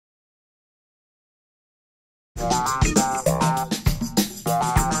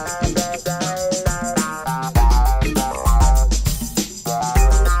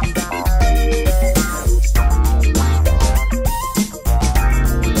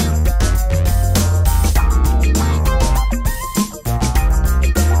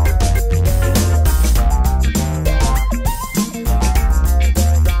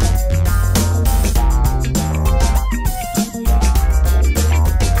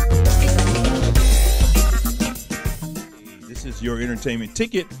Your entertainment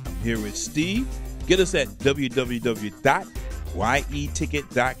ticket. I'm here with Steve. Get us at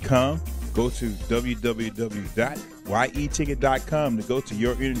www.yeticket.com. Go to www.yeticket.com to go to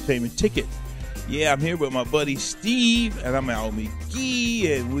your entertainment ticket. Yeah, I'm here with my buddy Steve, and I'm out with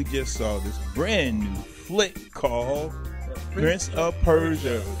McGee, and we just saw this brand new flick called Prince of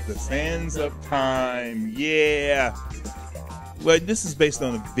Persia, The Sands of Time. Yeah. Well, this is based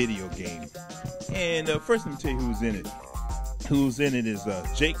on a video game. And first, let me tell you who's in it. Who's in it is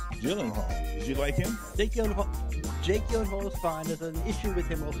Jake Gyllenhaal. Did you like him? Jake Gyllenhaal is fine. There's an issue with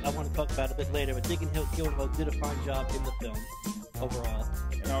him I want to talk about a bit later, but Jake Gyllenhaal did a fine job in the film overall.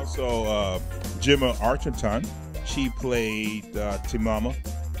 And also Gemma Arterton. She played Timama,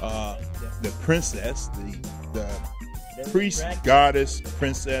 the princess, the priest, goddess,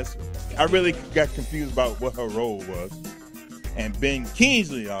 princess. I really got confused about what her role was. And Ben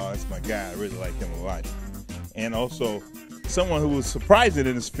Kingsley, that's my guy. I really like him a lot. And also someone who was surprising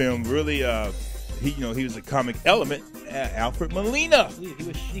in this film, really, he was a comic element, Alfred Molina. He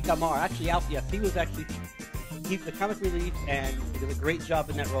was Sheik Amar. Actually, he's the comic relief, and he did a great job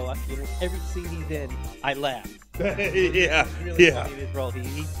in that role. Actually, in every scene he's in, I laugh. Yeah. His role.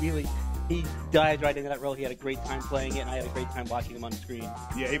 He dived right into that role. He had a great time playing it, and I had a great time watching him on screen.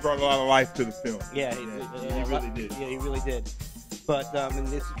 Yeah, he brought a lot of life to the film. Yeah, he really did. Yeah, he really did. But and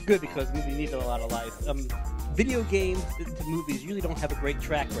it's good because the movie needed a lot of life. Video games into movies usually don't have a great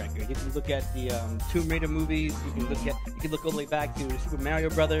track record. You can look at the Tomb Raider movies. You can look all the way back to Super Mario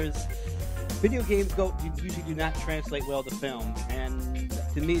Brothers. Video games usually do not translate well to film, and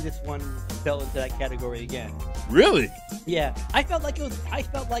to me, this one fell into that category again. Really? Yeah, I felt like the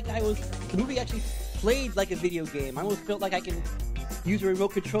movie actually played like a video game. I almost felt like I can use a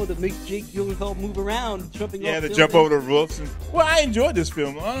remote control to make Jake Gyllenhaal move around, jumping off buildings. Jump over the roofs. Well, I enjoyed this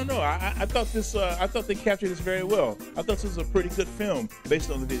film. I don't know. I thought they captured this very well. I thought this was a pretty good film based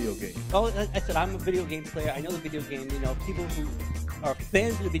on the video game. Oh, I said I'm a video game player. I know the video game. People who are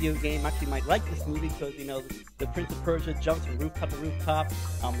fans of the video game actually might like this movie because the Prince of Persia jumps from rooftop to rooftop.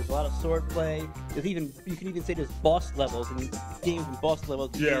 There's a lot of sword play. You can even say there's boss levels and games and boss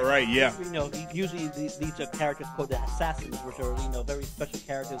levels. Yeah, right. Yeah. Usually these are characters called the assassins, which are very special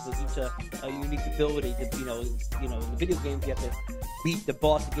characters with each a unique ability. In the video games you have to beat the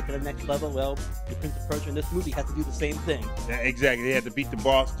boss to get to the next level. Well, the Prince of Persia in this movie has to do the same thing. Yeah, exactly. They had to beat the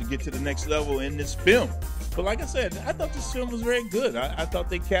boss to get to the next level in this film. But like I said, I thought this film was very good. I thought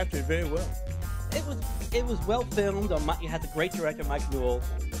they captured it very well. It was well filmed. You had the great director Mike Newell,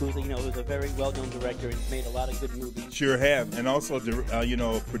 who's a very well-known director and made a lot of good movies. Sure have, and also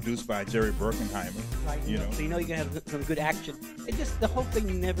produced by Jerry Bruckheimer. Right. So you're gonna have some good action. It just the whole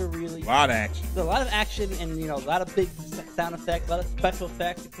thing never really. A lot of action. A lot of action, and a lot of big sound effects, a lot of special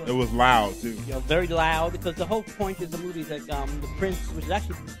effects. Because, it was loud too. Very loud because the whole point is the movie that the Prince, which is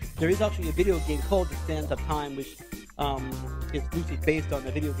there is actually a video game called The Sands of Time, which is loosely based on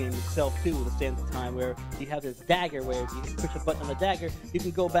the video game itself too, The Sands of Time, where you have this dagger where if you push a button on the dagger, you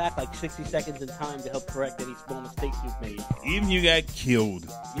can go back like 60 seconds in time to help correct any small mistakes you've made. Even if you got killed.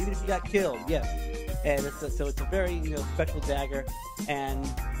 Even if you got killed, yes. And it's a very special dagger, and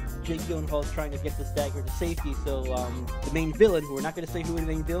Jake Gyllenhaal is trying to get this dagger to safety, so the main villain, who we're not going to say who the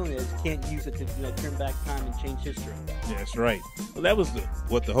main villain is, can't use it to turn back time and change history. Yeah, that's right. Well, that was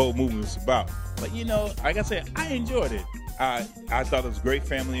what the whole movie was about. But like I said, I enjoyed it. I thought it was great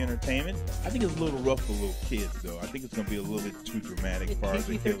family entertainment. I think it's a little rough for little kids, though. I think it's going to be a little bit too dramatic. It's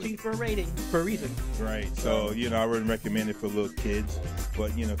PG-13 for a rating, for a reason. Right. So, I wouldn't recommend it for little kids.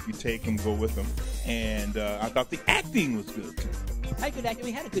 But, if you take them, go with them. And I thought the acting was good, too.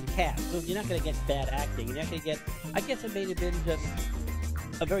 We had a good cast, so you're not going to get bad acting. You're not going to get. I guess it may have been just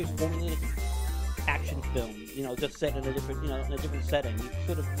a very formulated action film. Just set in a different, in a different setting. You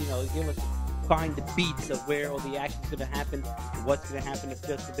sort of, give us find the beats of where all the action's going to happen, what's going to happen. It's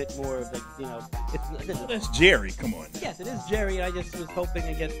just a bit more of that's Jerry. Come on. Yes, it is Jerry. I just was hoping,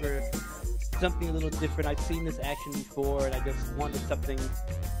 I guess, for something a little different. I've seen this action before, and I just wanted something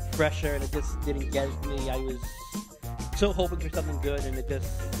fresher, and it just didn't get me. I was so hoping for something good, and it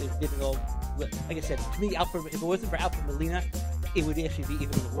didn't all. Like I said, to me, if it wasn't for Alfred Molina, it would actually be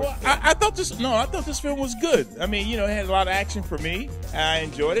even worse. Well, I thought this. No, I thought this film was good. I mean, you know, it had a lot of action for me. And I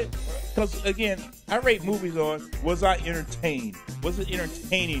enjoyed it because, again, I rate movies on was I entertained? Was it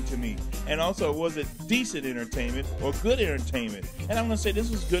entertaining to me? And also, was it decent entertainment or good entertainment? And I'm gonna say this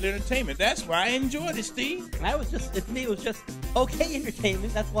was good entertainment. That's why I enjoyed it, Steve. I was just, to me, it was just okay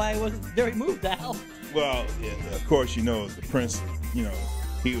entertainment. That's why I wasn't very moved, Al. Well, yeah, of course, you know, the prince, you know,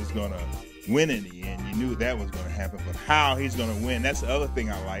 he was gonna win in the end. You knew that was going to happen, but how he's going to win, that's the other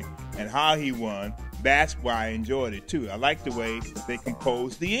thing I like. And how he won, that's why I enjoyed it too. I like the way they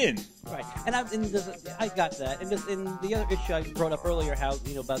composed the end. Right, and I got that. And in the other issue I brought up earlier, how,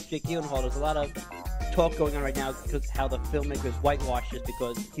 you know, about Jake Gyllenhaal, there's a lot of talk going on right now because how the filmmakers whitewash this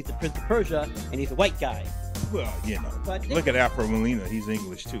because he's the Prince of Persia and he's a white guy. Well, you know, but look at Alfred Molina. He's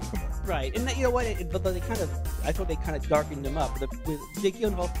English too. Come on. Right, and you know what? But they kind of, I thought they kind of darkened him up. With Jake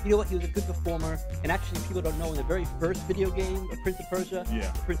Gyllenhaal, you know what? He was a good performer, and actually, people don't know in the very first video game of Prince of Persia,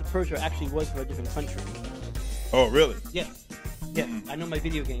 Prince of Persia actually was for a different country. Oh, really? Yes. Yes, I know my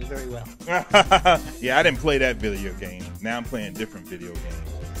video games very well. Yeah, I didn't play that video game. Now I'm playing different video games.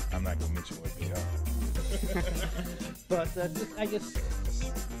 I'm not gonna mention what they are. But I just,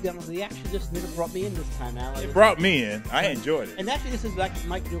 you know, the action just never brought me in this time, Al. It brought me in. I enjoyed it. And actually, this is like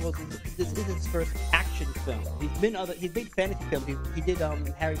Mike Newell's. This is his first action film. He's made fantasy films. He did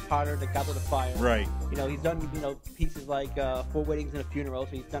Harry Potter, The Goblet of Fire. Right. You know, he's done pieces like Four Weddings and a Funeral.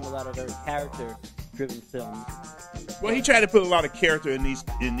 So he's done a lot of very character-driven films. Well, he tried to put a lot of character in these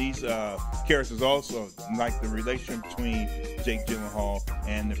characters also, like the relation between Jake Gyllenhaal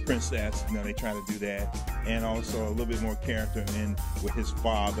and the princess. You know, they try to do that, and also a little bit more character in with his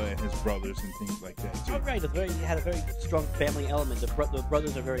father and his brothers and things like that too. Oh, right. He had a very strong family element. The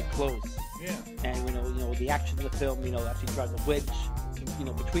brothers are very close. Yeah. And you know the action of the film, you know, actually drives a wedge, you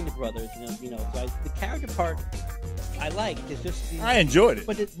know, between the brothers. You know, so the character part I liked. It's just I enjoyed it.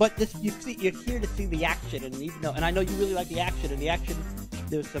 But you're here to see the action, and even though, and I know you really like the action, and the action,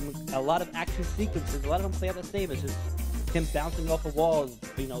 there's a lot of action sequences. A lot of them play out the same. It's just him bouncing off of walls,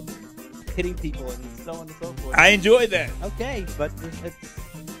 you know, hitting people, and so on and so forth. I enjoyed that. Okay, but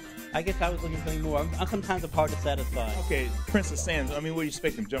I guess I was looking for something more. I'm sometimes hard to satisfy. Okay, Princess Sands. I mean, what do you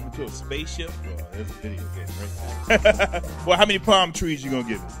expect him jump into a spaceship? Well, there's a video game, right? Well, how many palm trees you gonna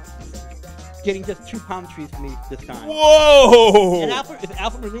give it? Getting just 2 palm trees for me this time. Whoa! And if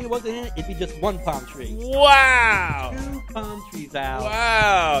Alfred Molina wasn't in it, it'd be just 1 palm tree. Wow! 2 palm trees, Al.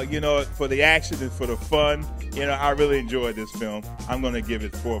 Wow! You know, for the action and for the fun, you know, I really enjoyed this film. I'm going to give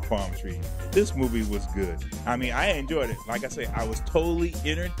it 4 palm trees. This movie was good. I mean, I enjoyed it. Like I say, I was totally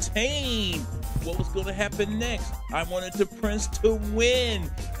entertained. What was going to happen next? I wanted the prince to win.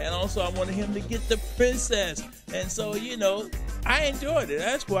 And also, I wanted him to get the princess. And so, you know, I enjoyed it.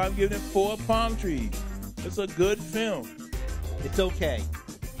 That's why I'm giving it 4 palm trees. It's a good film. It's okay,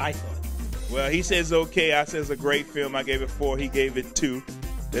 I thought. Well, he says okay. I says a great film. I gave it 4. He gave it 2.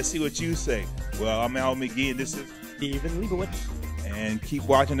 Let's see what you say. Well, I'm Al McGee, and this is Steven Leibowitz. And keep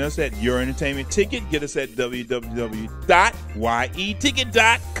watching us at Your Entertainment Ticket. Get us at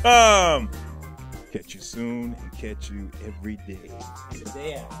www.yeticket.com. Catch you soon and catch you every day. And the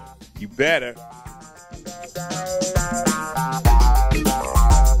day after. You better.